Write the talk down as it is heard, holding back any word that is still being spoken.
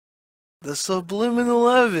The Sublimin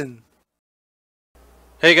 11.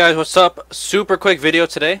 Hey guys, what's up? Super quick video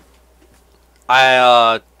today.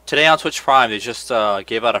 Today on Twitch Prime they just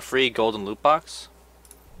gave out a free golden loot box.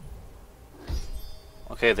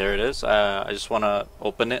 Okay, there it is. I just want to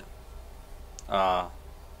open it. Not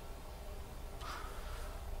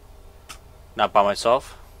by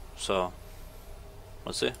myself, so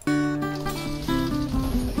let's see.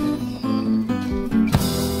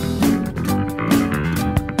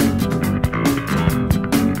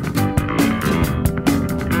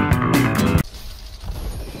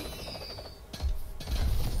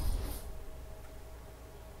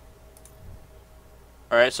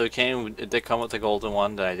 Alright, so it did come with the golden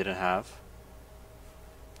one that I didn't have.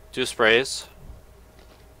 2 sprays.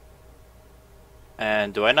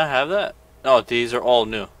 And do I not have that? No, these are all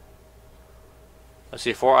new. Let's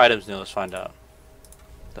see, 4 items new, let's find out.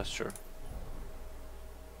 That's true.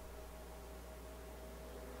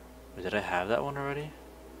 Wait, did I have that one already?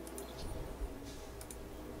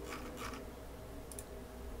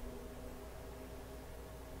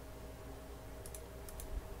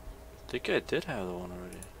 I think I did have the one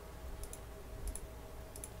already.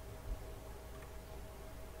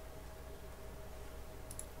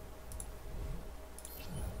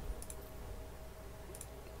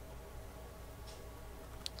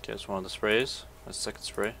 Okay, that's one of the sprays. That's the second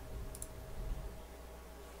spray.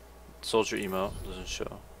 Soldier emote doesn't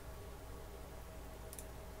show.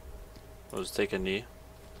 Let's take a knee.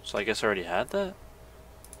 So I guess I already had that?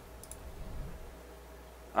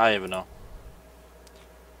 I don't even know.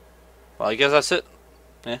 Well, I guess that's it.